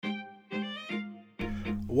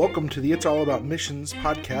Welcome to the It's All About Missions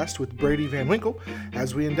podcast with Brady Van Winkle,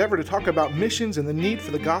 as we endeavor to talk about missions and the need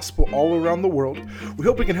for the gospel all around the world. We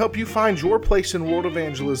hope we can help you find your place in world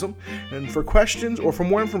evangelism. And for questions or for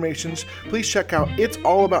more information, please check out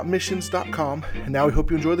it'sallaboutmissions.com. And now we hope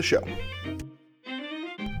you enjoy the show.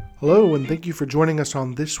 Hello, and thank you for joining us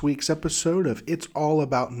on this week's episode of It's All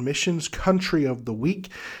About Missions, Country of the Week.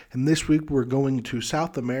 And this week we're going to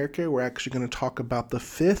South America. We're actually going to talk about the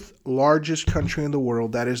fifth largest country in the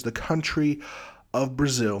world. That is the country of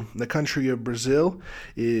Brazil. The country of Brazil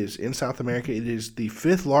is in South America. It is the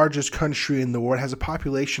fifth largest country in the world. It has a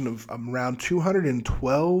population of around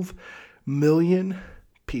 212 million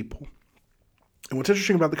people. And what's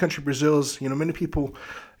interesting about the country of Brazil is, many people,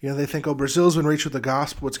 they think, Brazil's been reached with the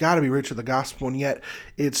gospel. It's got to be reached with the gospel. And yet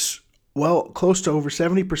it's, close to over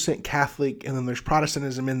 70% Catholic. And then there's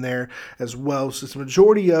Protestantism in there as well. So the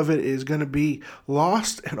majority of it is going to be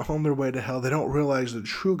lost and on their way to hell. They don't realize the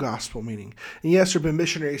true gospel meaning. And yes, there have been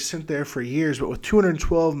missionaries sent there for years, but with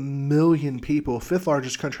 212 million people, fifth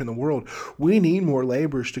largest country in the world, we need more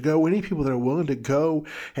laborers to go. We need people that are willing to go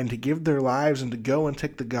and to give their lives and to go and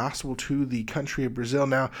take the gospel to the country of Brazil.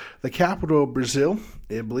 Now, the capital of Brazil,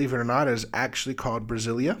 believe it or not, is actually called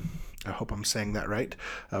Brasilia. I hope I'm saying that right.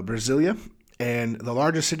 Brasilia. And the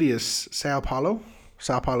largest city is Sao Paulo.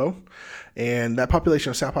 And that population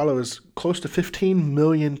of Sao Paulo is close to 15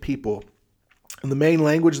 million people. And the main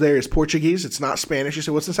language there is Portuguese. It's not Spanish. You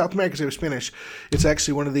say, what's in South America? Say Spanish. It's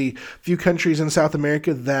actually one of the few countries in South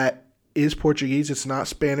America that is Portuguese. It's not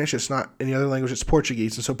Spanish. It's not any other language. It's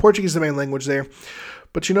Portuguese. And so Portuguese is the main language there.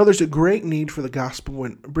 But there's a great need for the gospel.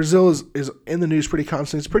 When Brazil is in the news pretty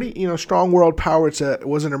constantly. It's pretty, strong world power. It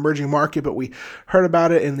was an emerging market, but we heard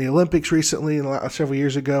about it in the Olympics recently, several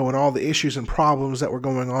years ago, and all the issues and problems that were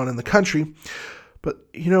going on in the country. But,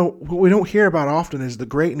 what we don't hear about often is the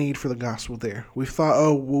great need for the gospel there. We've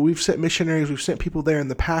thought, we've sent missionaries, we've sent people there in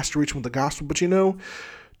the past to reach them with the gospel. But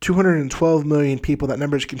 212 million people, that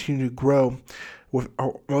number is continuing to grow,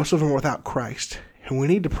 most of them without Christ. And we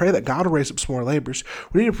need to pray that God will raise up some more laborers.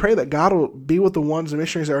 We need to pray that God will be with the ones, the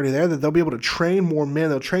missionaries that are already there, that they'll be able to train more men.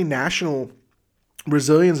 They'll train national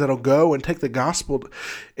Brazilians that'll go and take the gospel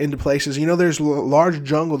into places. There's large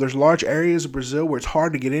jungle, there's large areas of Brazil where it's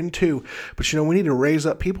hard to get into. But, we need to raise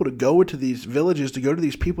up people to go into these villages, to go to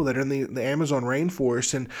these people that are in the Amazon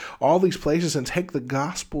rainforest and all these places and take the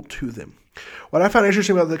gospel to them. What I found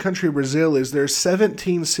interesting about the country of Brazil is there's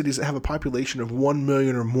 17 cities that have a population of 1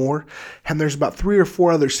 million or more, and there's about 3 or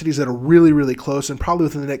 4 other cities that are really, really close, and probably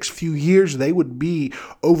within the next few years they would be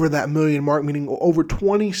over that million mark, meaning over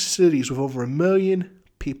 20 cities with over 1 million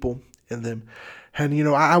people in them. And,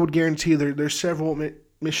 I would guarantee there's several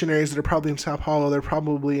missionaries that are probably in Sao Paulo, they're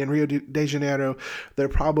probably in Rio de Janeiro, they're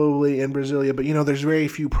probably in Brasilia, but there's very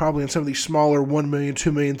few probably in some of these smaller 1 million,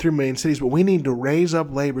 2 million, 3 million cities. But we need to raise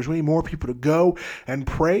up laborers. We need more people to go and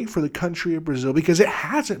pray for the country of Brazil because it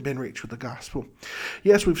hasn't been reached with the gospel.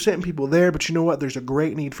 Yes, we've sent people there, but there's a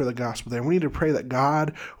great need for the gospel there. We need to pray that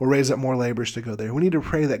God will raise up more laborers to go there. We need to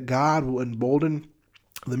pray that God will embolden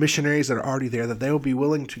the missionaries that are already there, that they will be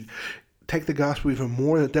willing to take the gospel even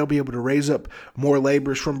more, that they'll be able to raise up more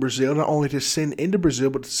laborers from Brazil, not only to send into Brazil,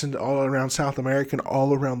 but to send all around South America and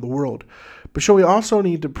all around the world. But we also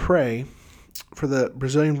need to pray for the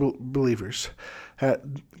Brazilian believers,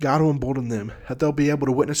 that God will embolden them, that they'll be able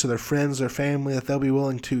to witness to their friends, their family, that they'll be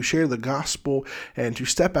willing to share the gospel and to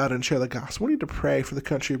step out and share the gospel. We need to pray for the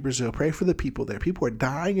country of Brazil, pray for the people there. People are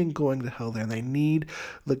dying and going to hell there, and they need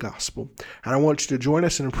the gospel. And I want you to join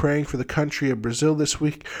us in praying for the country of Brazil this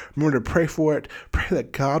week. Remember to pray for it. Pray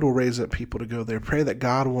that God will raise up people to go there. Pray that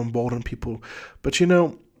God will embolden people. But it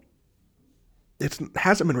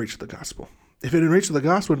hasn't been reached with the gospel. If it had been reached with the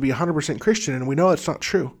gospel, it would be 100% Christian, and we know it's not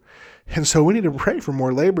true. And so we need to pray for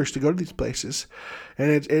more laborers to go to these places.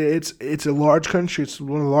 And it's a large country. It's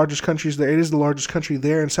one of the largest countries there. It is the largest country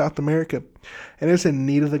there in South America. And it's in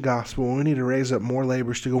need of the gospel. We need to raise up more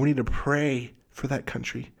laborers to go. We need to pray for that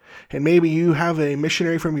country. And maybe you have a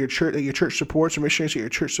missionary from your church that your church supports, or missionaries that your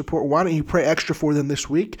church support. Why don't you pray extra for them this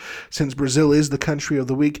week, since Brazil is the country of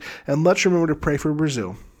the week? And let's remember to pray for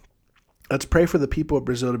Brazil. Let's pray for the people of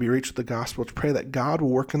Brazil to be reached with the gospel. Let's pray that God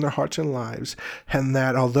will work in their hearts and lives, and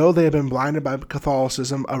that although they have been blinded by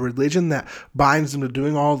Catholicism, a religion that binds them to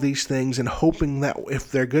doing all these things and hoping that if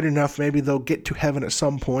they're good enough, maybe they'll get to heaven at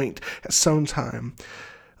some point, at some time.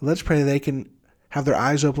 Let's pray they can have their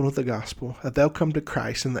eyes open with the gospel, that they'll come to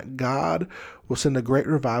Christ, and that God will send a great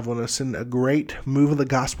revival and send a great move of the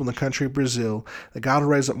gospel in the country of Brazil, that God will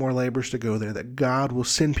raise up more laborers to go there, that God will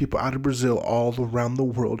send people out of Brazil all around the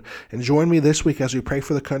world. And join me this week as we pray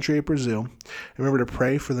for the country of Brazil. And remember to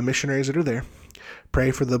pray for the missionaries that are there.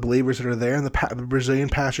 Pray for the believers that are there and the Brazilian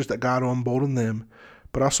pastors, that God will embolden them.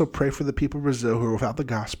 But also pray for the people of Brazil who are without the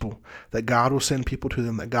gospel, that God will send people to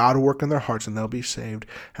them, that God will work in their hearts and they'll be saved,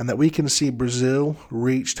 and that we can see Brazil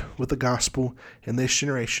reached with the gospel in this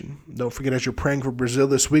generation. Don't forget, as you're praying for Brazil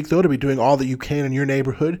this week, though, to be doing all that you can in your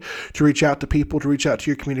neighborhood to reach out to people, to reach out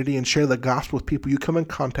to your community and share the gospel with people you come in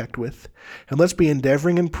contact with. And let's be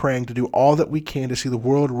endeavoring and praying to do all that we can to see the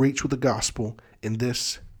world reach with the gospel in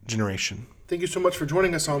this generation. Thank you so much for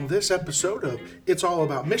joining us on this episode of It's All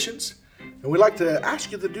About Missions. And we'd like to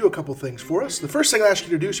ask you to do a couple things for us. The first thing I ask you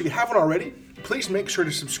to do, so if you haven't already, please make sure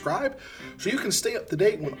to subscribe so you can stay up to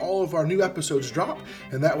date when all of our new episodes drop.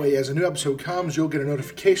 And that way, as a new episode comes, you'll get a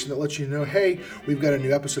notification that lets you know, hey, we've got a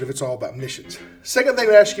new episode of It's All About Missions. Second thing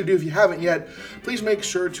I ask you to do, if you haven't yet, please make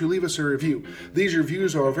sure to leave us a review. These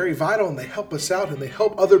reviews are very vital, and they help us out, and they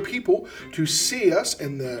help other people to see us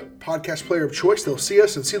in the podcast player of choice. They'll see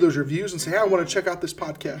us and see those reviews and say, hey, I want to check out this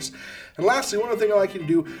podcast. And lastly, one other thing I'd like you to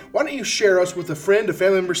do, why don't you share us with a friend, a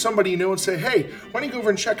family member, somebody you know, and say, hey, why don't you go over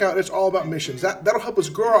and check out It's All About Missions. That'll help us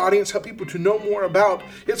grow our audience, help people to know more about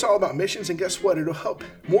It's All About Missions, and guess what? It'll help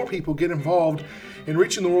more people get involved in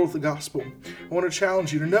reaching the world with the gospel. I want to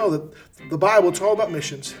challenge you to know that the Bible, it's all about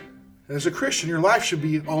missions. And as a Christian, your life should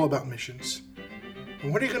be all about missions.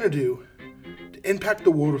 And what are you going to do to impact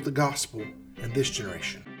the world with the gospel in this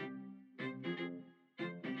generation?